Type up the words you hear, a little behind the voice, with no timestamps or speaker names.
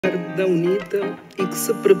da UNITA e que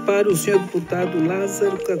se prepare o Sr. Deputado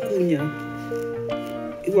Lázaro Cacunha,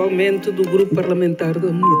 igualmente do Grupo Parlamentar da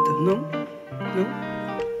UNITA, não? Não?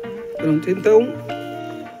 Pronto, então,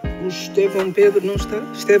 o Estevão Pedro não está?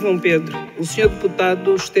 Estevão Pedro. O Sr.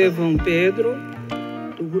 Deputado Estevão Pedro,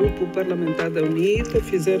 do Grupo Parlamentar da UNITA,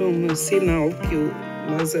 fizeram-me sinal que o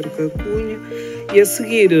Lázaro Cacunha, e a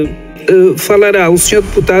seguir falará o Sr.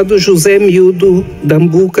 Deputado José Miúdo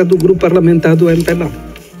Dambuca, do Grupo Parlamentar do Mpla.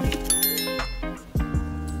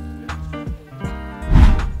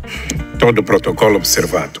 Todo o protocolo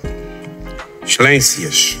observado.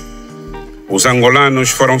 Excelências, os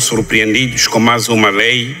angolanos foram surpreendidos com mais uma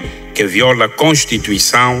lei que viola a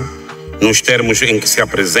Constituição nos termos em que se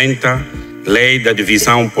apresenta Lei da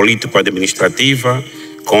Divisão Político-Administrativa,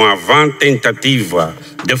 com a vã tentativa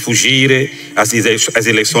de fugir às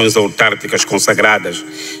eleições autárquicas consagradas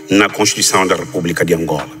na Constituição da República de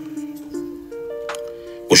Angola.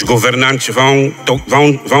 Os governantes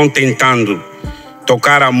vão tentando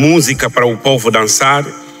tocar a música para o povo dançar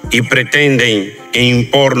e pretendem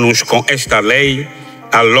impor-nos com esta lei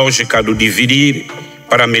a lógica do dividir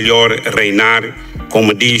para melhor reinar,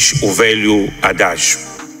 como diz o velho adágio.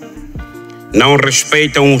 Não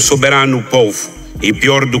respeitam o soberano povo e,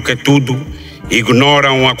 pior do que tudo,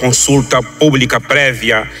 ignoram a consulta pública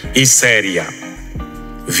prévia e séria.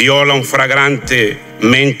 Violam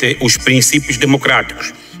flagrantemente os princípios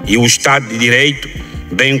democráticos e o Estado de Direito,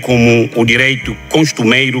 bem como o direito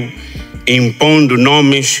costumeiro, impondo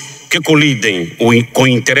nomes que colidem com o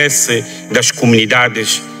interesse das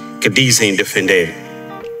comunidades que dizem defender.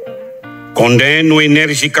 Condeno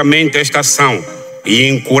energicamente esta ação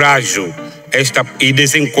e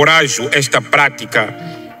desencorajo esta prática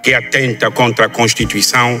que atenta contra a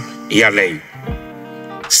Constituição e a lei.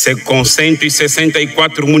 Se com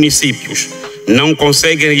 164 municípios não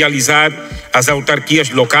conseguem realizar as autarquias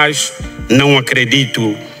locais, não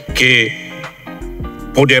acredito que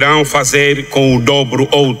poderão fazer com o dobro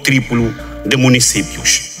ou o triplo de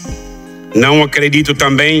municípios. Não acredito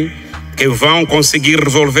também que vão conseguir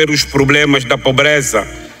resolver os problemas da pobreza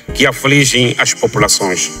que afligem as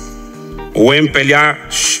populações. O Mpla,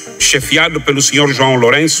 chefiado pelo Sr. João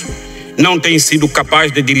Lourenço, não tem sido capaz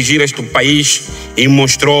de dirigir este país e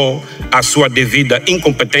mostrou a sua devida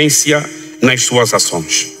incompetência nas suas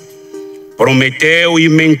ações. Prometeu e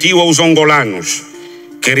mentiu aos angolanos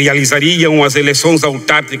que realizariam as eleições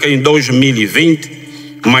autárquicas em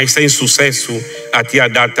 2020, mas sem sucesso até a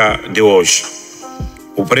data de hoje.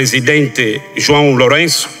 O presidente João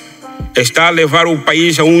Lourenço está a levar o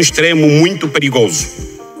país a um extremo muito perigoso.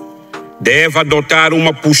 Deve adotar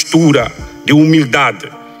uma postura de humildade,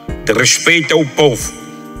 de respeito ao povo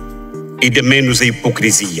e de menos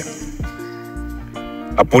hipocrisia.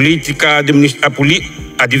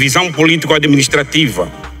 A divisão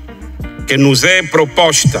político-administrativa que nos é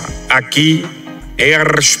proposta aqui é a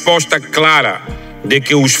resposta clara de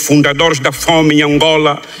que os fundadores da fome em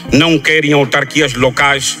Angola não querem autarquias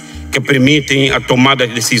locais que permitem a tomada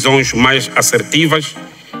de decisões mais assertivas,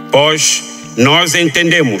 pois nós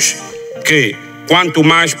entendemos que quanto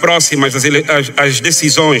mais próximas as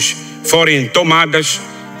decisões forem tomadas,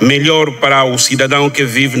 melhor para o cidadão que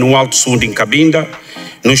vive no Alto Sul de Cabinda,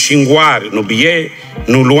 no Xinguar, no Bié,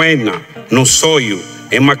 no Luena, no Soio,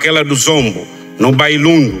 em Maquela do Zombo, no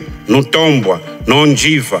Bailundo, no Tombua, no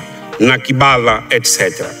Ondiva, na Kibala,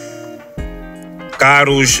 etc.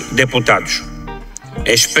 Caros deputados,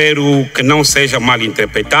 espero que não seja mal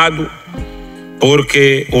interpretado,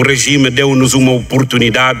 porque o regime deu-nos uma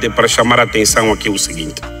oportunidade para chamar a atenção aqui o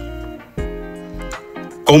seguinte.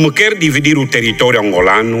 Como quer dividir o território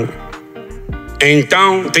angolano,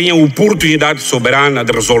 então tem a oportunidade soberana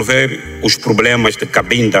de resolver os problemas de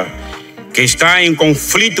Cabinda, que está em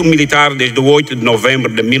conflito militar desde o 8 de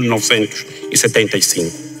novembro de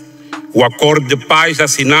 1975. O acordo de paz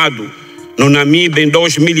assinado no Namíbia em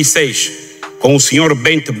 2006 com o Sr.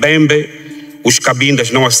 B0MBAS, os cabindas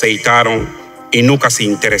não aceitaram e nunca se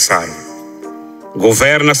interessaram.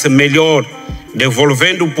 Governa-se melhor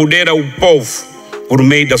devolvendo o poder ao povo por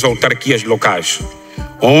meio das autarquias locais,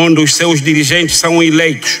 onde os seus dirigentes são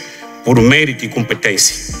eleitos por mérito e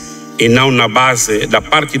competência, e não na base da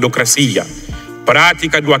partidocracia,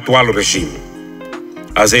 prática do atual regime.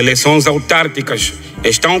 As eleições autárquicas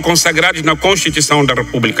estão consagradas na Constituição da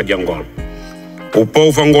República de Angola. O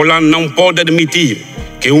povo angolano não pode admitir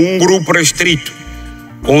que um grupo restrito,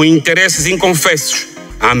 com interesses inconfessos,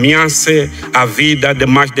 ameace a vida de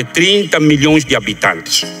mais de 30 milhões de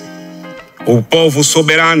habitantes. O povo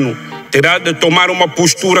soberano terá de tomar uma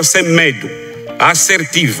postura sem medo,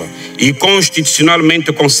 assertiva e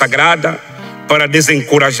constitucionalmente consagrada para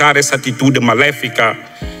desencorajar essa atitude maléfica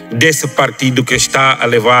desse partido que está a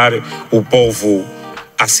levar o povo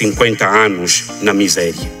há 50 anos na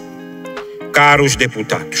miséria. Caros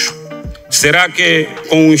deputados, será que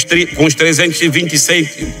com os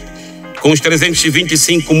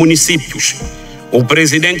 325 municípios, o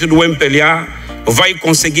presidente do Mpla vai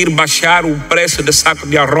conseguir baixar o preço de saco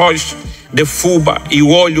de arroz, de fuba e o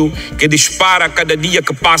óleo que dispara cada dia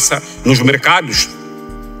que passa nos mercados?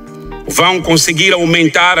 Vão conseguir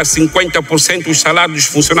aumentar a 50% os salários dos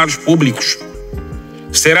funcionários públicos?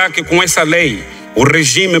 Será que com essa lei o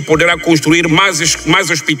regime poderá construir mais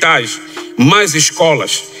hospitais, mais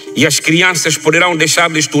escolas e as crianças poderão deixar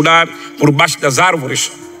de estudar por baixo das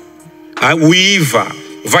árvores? O IVA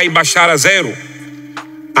vai baixar a zero?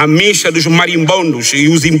 A micha dos marimbondos e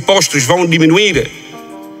os impostos vão diminuir?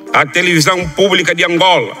 A televisão pública de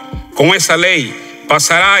Angola, com essa lei,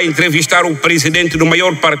 passará a entrevistar o presidente do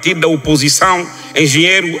maior partido da oposição,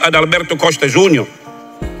 engenheiro Adalberto Costa Júnior?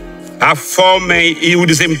 A fome e o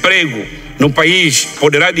desemprego no país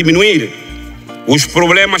poderá diminuir? Os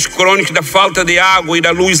problemas crônicos da falta de água e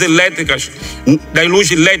da luz elétrica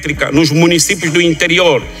nos municípios do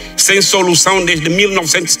interior, sem solução desde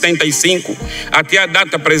 1975 até a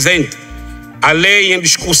data presente, a lei em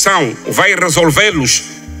discussão vai resolvê-los?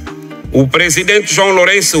 O presidente João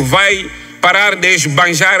Lourenço vai parar de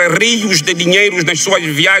esbanjar rios de dinheiro nas suas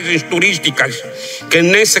viagens turísticas, que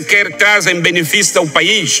nem sequer trazem benefício ao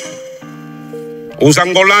país? Os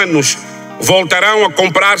angolanos voltarão a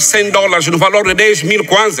comprar $100 no valor de 10 mil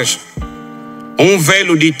kwanzas? Um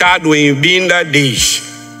velho ditado em Binda diz: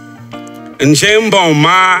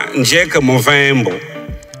 Njemboma njeka movembo,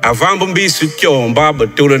 avambo mbisu tiomba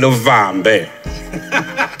abertura de vambe.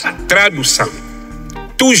 Tradução: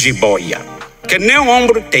 tu jiboia, que nem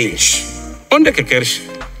ombro tens, onde é que queres?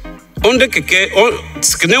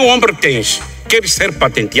 Se que nem ombro tens, queres ser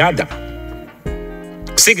patenteada?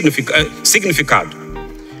 Significado: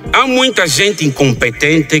 há muita gente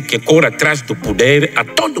incompetente que corre atrás do poder a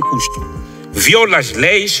todo custo, viola as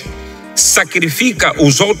leis, sacrifica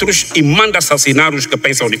os outros e manda assassinar os que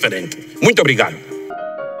pensam diferente. Muito obrigado.